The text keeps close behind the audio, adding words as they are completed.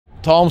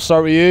Tom,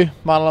 start with you.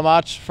 Man of the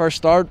match, first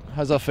start.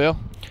 How's that feel?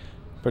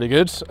 Pretty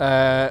good.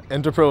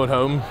 Interpro at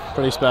home,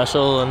 pretty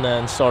special, and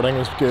then starting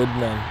was good,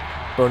 and then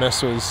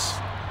bonus was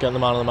getting the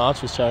man of the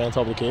match, was cherry on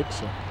top of the cake.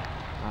 So.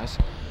 Nice.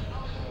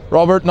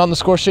 Robert, not on the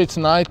score sheet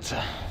tonight.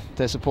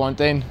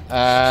 Disappointing.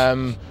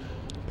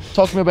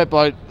 Talk to me a bit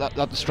about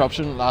that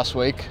disruption last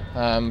week,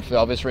 for the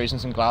obvious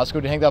reasons in Glasgow.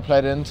 Do you think that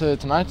played into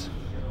tonight?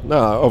 No,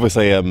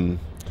 obviously haven't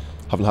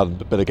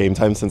had a bit of game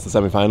time since the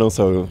semi-final,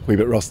 so we're a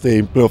bit rusty,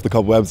 blew off the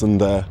cobwebs,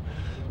 and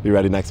be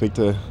ready next week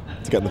to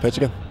get in the pitch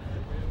again.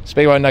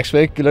 Speaking about next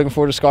week, you looking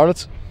forward to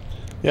Scarlets?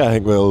 Yeah, I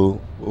think we'll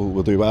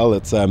do well.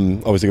 It's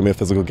obviously going to be a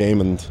physical game,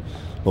 and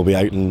we'll be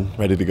out and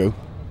ready to go.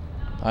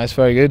 Nice,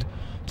 very good.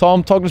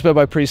 Tom, talk to us a bit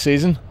about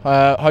pre-season.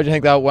 How do you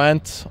think that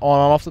went on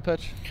and off the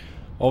pitch?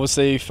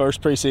 Obviously,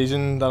 first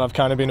pre-season that I've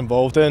kind of been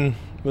involved in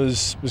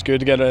was good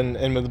to get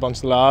in with a bunch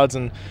of the lads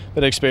and a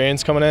bit of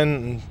experience coming in.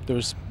 And there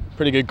was a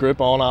pretty good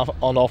group on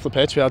off the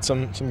pitch. We had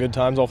some good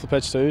times off the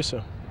pitch too.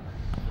 So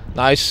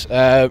nice.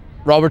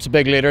 Robert's a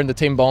big leader in the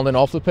team bonding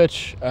off the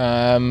pitch.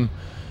 How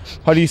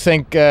do you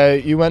think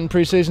you went in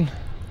pre-season?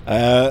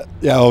 Yeah,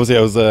 obviously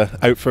I was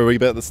out for a wee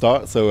bit at the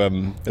start, so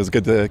it was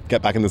good to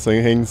get back in the swing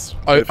of things.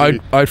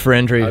 Out for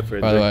injury,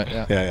 by the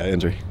way. Yeah,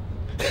 injury.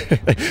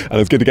 And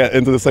it's good to get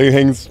into the swing of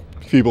things.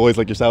 A few boys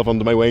like yourself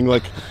under my wing,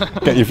 like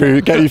get you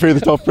through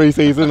the tough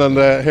pre-season,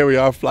 and here we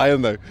are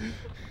flying now.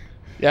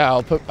 Yeah,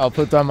 I'll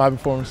put down my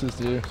performances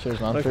to you. Cheers,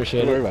 man.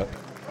 Appreciate it. About.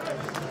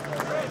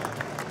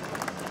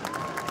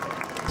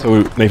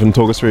 So Nathan,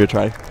 talk us through your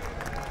try.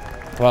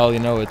 Well, you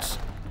know, it's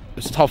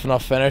a tough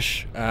enough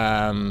finish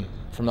from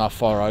that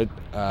far out,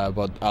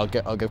 but I'll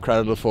give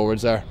credit to the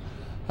forwards there.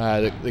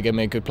 They gave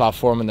me a good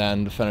platform, and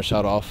then to finish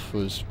that off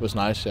was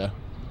nice. Yeah.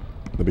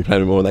 They'll be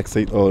playing more next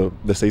season or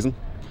this season.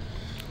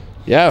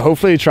 Yeah,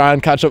 hopefully try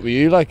and catch up with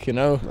you, like, you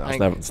know.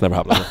 No, it's never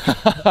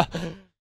happening.